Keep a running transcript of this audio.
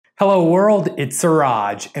Hello world, it's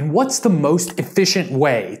Siraj, and what's the most efficient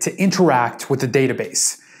way to interact with the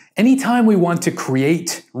database? Anytime we want to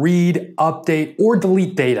create, read, update, or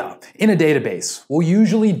delete data in a database, we'll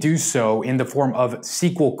usually do so in the form of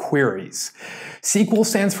SQL queries. SQL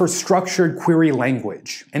stands for Structured Query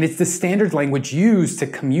Language, and it's the standard language used to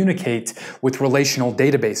communicate with relational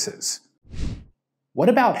databases. What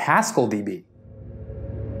about Haskell DB?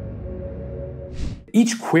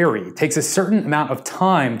 Each query takes a certain amount of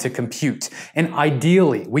time to compute, and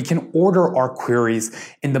ideally, we can order our queries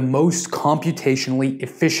in the most computationally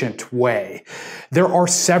efficient way. There are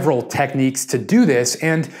several techniques to do this,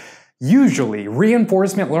 and usually,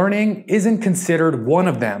 reinforcement learning isn't considered one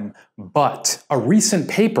of them, but a recent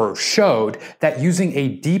paper showed that using a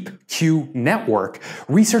deep queue network,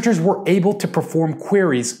 researchers were able to perform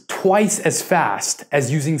queries twice as fast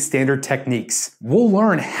as using standard techniques. We'll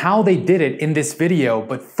learn how they did it in this video,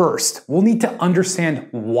 but first, we'll need to understand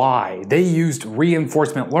why they used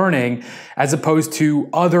reinforcement learning as opposed to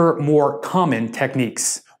other more common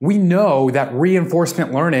techniques. We know that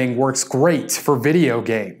reinforcement learning works great for video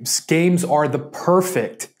games. Games are the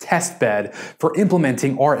perfect testbed for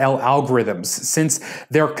implementing RL algorithms since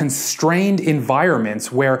they're constrained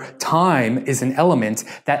environments where time is an element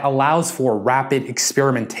that allows for rapid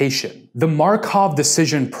experimentation. The Markov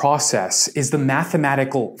decision process is the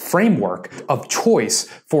mathematical framework of choice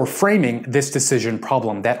for framing this decision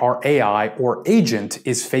problem that our AI or agent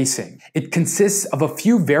is facing. It consists of a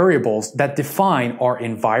few variables that define our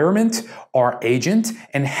environment, our agent,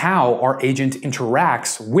 and how our agent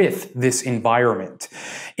interacts with this environment.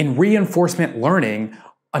 In reinforcement learning,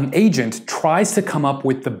 an agent tries to come up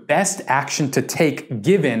with the best action to take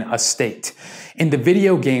given a state. In the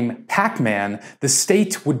video game Pac-Man, the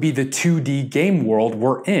state would be the 2D game world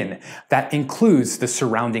we're in. That includes the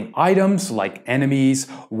surrounding items like enemies,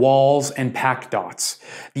 walls, and pack dots.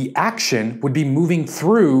 The action would be moving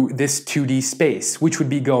through this 2D space, which would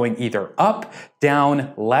be going either up,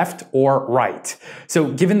 down, left, or right.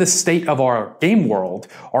 So given the state of our game world,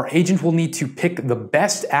 our agent will need to pick the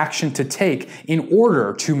best action to take in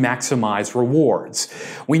order to maximize rewards.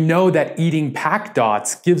 We know that eating pack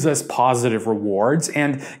dots gives us positive rewards,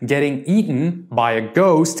 and getting eaten by a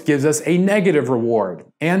ghost gives us a negative reward,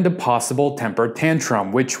 and a possible temper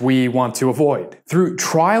tantrum, which we want to avoid. Through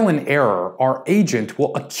trial and error, our agent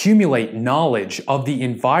will accumulate knowledge of the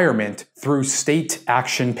environment through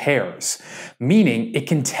state-action pairs, meaning it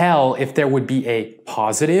can tell if there would be a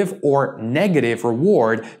positive or negative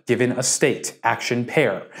reward given a state-action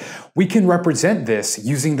pair. We can represent this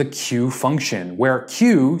using the Q function, where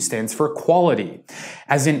Q stands for quality,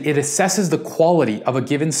 as in it assesses the quality of a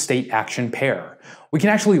given state-action pair. We can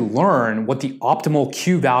actually learn what the optimal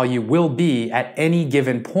Q value will be at any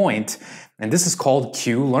given point, and this is called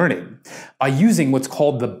Q learning. By using what's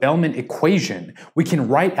called the Bellman equation, we can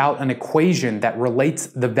write out an equation that relates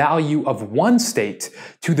the value of one state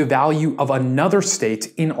to the value of another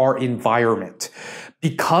state in our environment.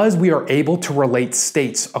 Because we are able to relate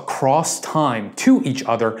states across time to each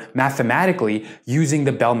other mathematically using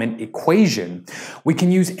the Bellman equation, we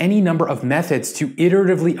can use any number of methods to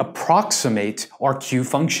iteratively approximate our Q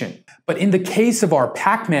function. But in the case of our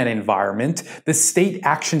Pac-Man environment, the state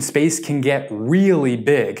action space can get really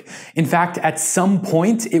big. In fact, at some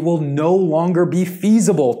point, it will no longer be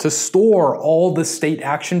feasible to store all the state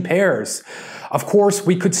action pairs. Of course,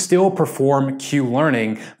 we could still perform Q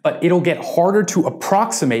learning, but it'll get harder to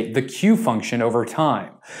approximate the Q function over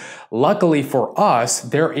time. Luckily for us,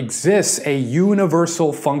 there exists a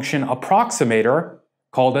universal function approximator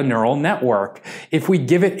called a neural network. If we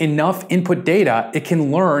give it enough input data, it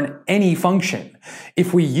can learn any function.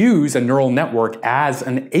 If we use a neural network as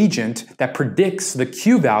an agent that predicts the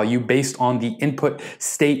Q value based on the input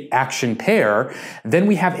state action pair, then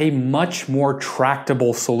we have a much more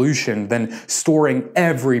tractable solution than storing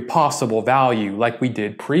every possible value like we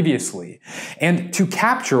did previously. And to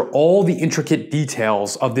capture all the intricate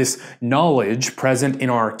details of this knowledge present in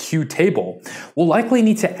our Q table, we'll likely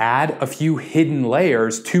need to add a few hidden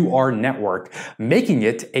layers to our network, making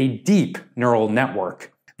it a deep neural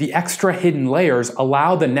network. The extra hidden layers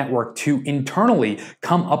allow the network to internally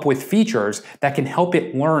come up with features that can help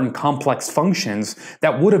it learn complex functions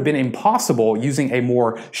that would have been impossible using a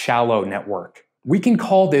more shallow network. We can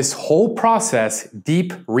call this whole process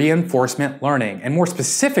deep reinforcement learning, and more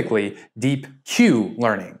specifically, deep Q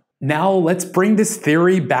learning. Now let's bring this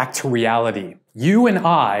theory back to reality. You and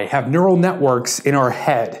I have neural networks in our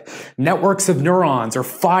head. Networks of neurons are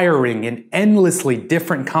firing in endlessly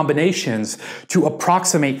different combinations to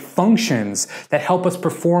approximate functions that help us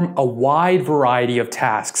perform a wide variety of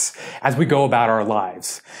tasks as we go about our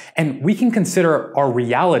lives. And we can consider our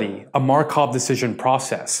reality a Markov decision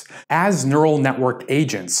process. As neural network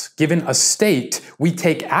agents, given a state, we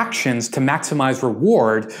take actions to maximize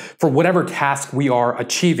reward for whatever task we are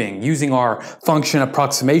achieving, using our function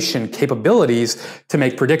approximation capabilities to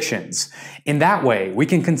make predictions. In that way, we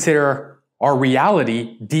can consider our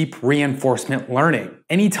reality deep reinforcement learning.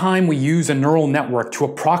 Anytime we use a neural network to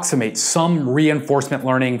approximate some reinforcement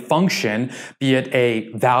learning function, be it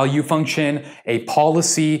a value function, a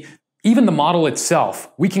policy, even the model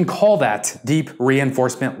itself, we can call that deep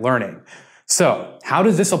reinforcement learning. So, how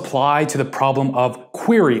does this apply to the problem of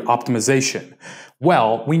query optimization?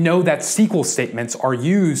 Well, we know that SQL statements are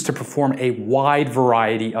used to perform a wide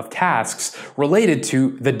variety of tasks related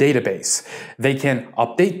to the database. They can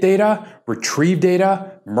update data, retrieve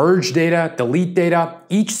data, merge data, delete data.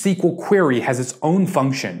 Each SQL query has its own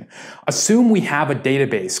function. Assume we have a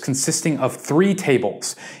database consisting of 3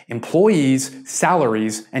 tables: employees,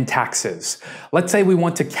 salaries, and taxes. Let's say we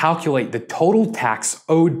want to calculate the total tax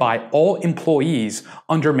owed by all employees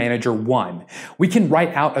under Manager 1. We can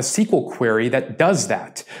write out a SQL query that does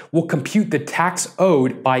that. We'll compute the tax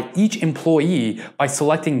owed by each employee by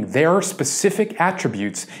selecting their specific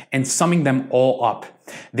attributes and summing them all up.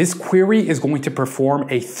 This query is going to perform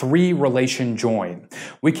a 3-relation join.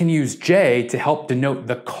 We can use J to help denote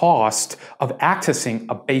the cost of accessing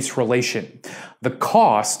a base relation. The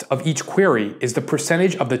cost of each query is the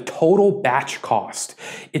percentage of the total batch cost.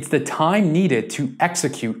 It's the time needed to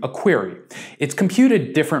execute a query. It's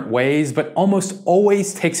computed different ways, but almost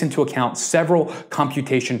always takes into account several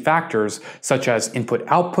computation factors such as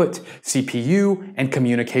input-output, CPU, and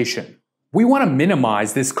communication. We want to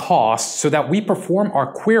minimize this cost so that we perform our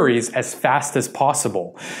queries as fast as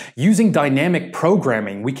possible. Using dynamic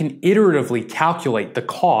programming, we can iteratively calculate the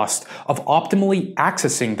cost of optimally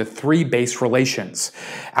accessing the 3 base relations.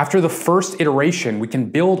 After the first iteration, we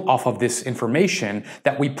can build off of this information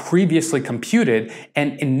that we previously computed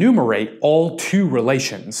and enumerate all 2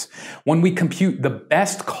 relations. When we compute the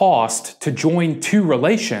best cost to join 2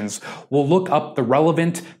 relations, we'll look up the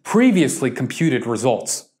relevant previously computed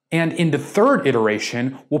results. And in the 3rd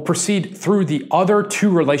iteration, we'll proceed through the other 2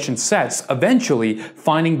 relation sets, eventually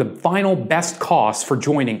finding the final best cost for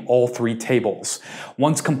joining all 3 tables.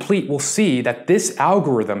 Once complete, we'll see that this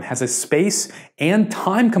algorithm has a space and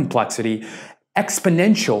time complexity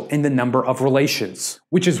exponential in the number of relations,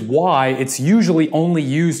 which is why it's usually only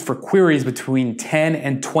used for queries between 10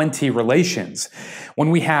 and 20 relations. When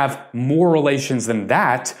we have more relations than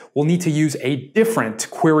that, we'll need to use a different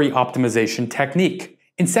query optimization technique.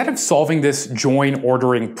 Instead of solving this join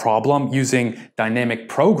ordering problem using dynamic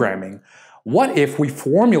programming, what if we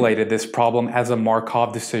formulated this problem as a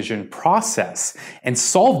Markov decision process and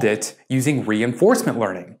solved it using reinforcement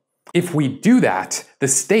learning? If we do that, the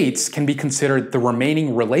states can be considered the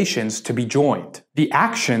remaining relations to be joined. The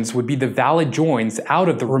actions would be the valid joins out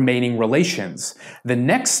of the remaining relations. The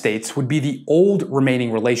next states would be the old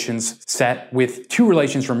remaining relations set with 2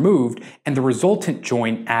 relations removed and the resultant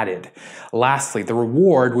join added. Lastly, the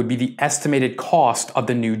reward would be the estimated cost of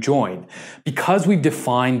the new join. Because we've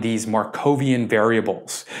defined these Markovian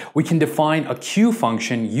variables, we can define a Q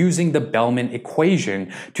function using the Bellman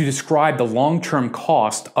equation to describe the long-term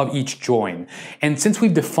cost of each join. And since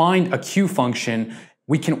we've defined a Q function,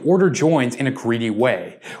 we can order joins in a greedy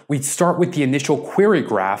way. We start with the initial query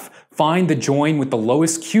graph, find the join with the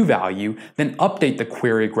lowest Q value, then update the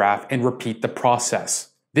query graph and repeat the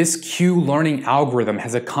process. This Q learning algorithm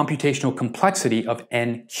has a computational complexity of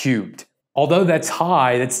n cubed. Although that's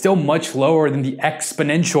high, that's still much lower than the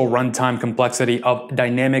exponential runtime complexity of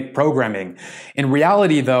dynamic programming. In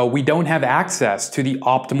reality, though, we don't have access to the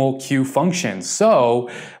optimal Q function, so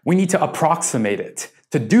we need to approximate it.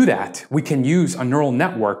 To do that, we can use a neural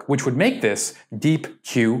network, which would make this deep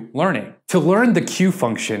Q learning. To learn the Q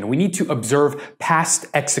function, we need to observe past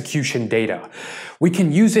execution data. We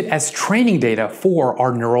can use it as training data for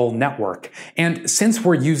our neural network. And since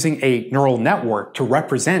we're using a neural network to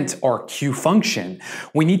represent our Q function,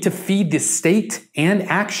 we need to feed the state and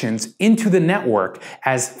actions into the network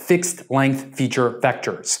as fixed length feature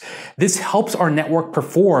vectors. This helps our network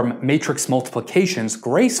perform matrix multiplications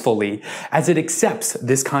gracefully as it accepts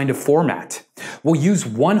this kind of format. We'll use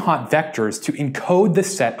one-hot vectors to encode the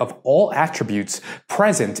set of all attributes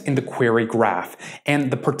present in the query graph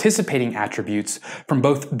and the participating attributes from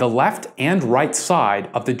both the left and right side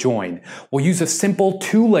of the join. We'll use a simple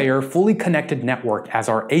two-layer fully connected network as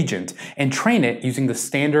our agent and train it using the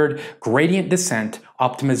standard gradient descent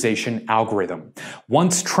optimization algorithm.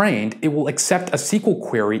 Once trained, it will accept a SQL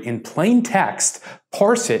query in plain text,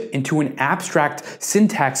 parse it into an abstract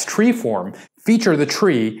syntax tree form, feature the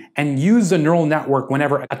tree, and use the neural network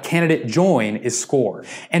whenever a candidate join is scored.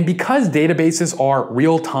 And because databases are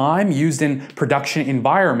real-time, used in production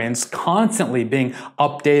environments, constantly being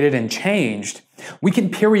updated and changed, we can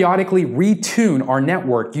periodically retune our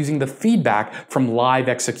network using the feedback from live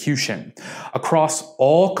execution. Across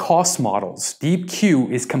all cost models,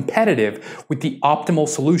 DeepQ is competitive with the optimal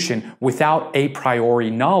solution without a priori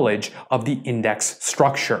knowledge of the index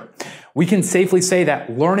structure. We can safely say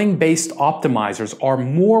that learning-based optimizers are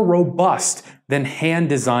more robust than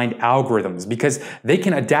hand-designed algorithms because they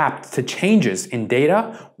can adapt to changes in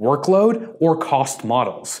data, workload, or cost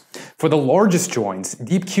models. For the largest joins,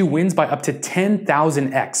 DeepQ wins by up to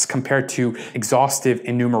 10,000x compared to exhaustive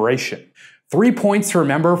enumeration. 3 points to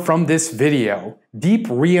remember from this video. Deep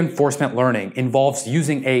reinforcement learning involves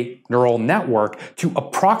using a neural network to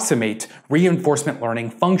approximate reinforcement learning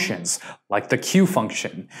functions, like the Q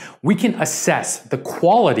function. We can assess the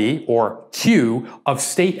quality, or Q, of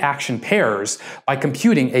state-action pairs by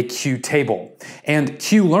computing a Q table. And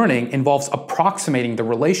Q learning involves approximating the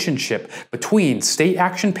relationship between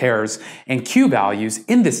state-action pairs and Q values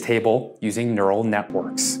in this table using neural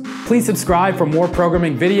networks. Please subscribe for more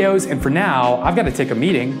programming videos, and for now, I've got to take a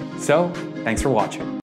meeting, so thanks for watching.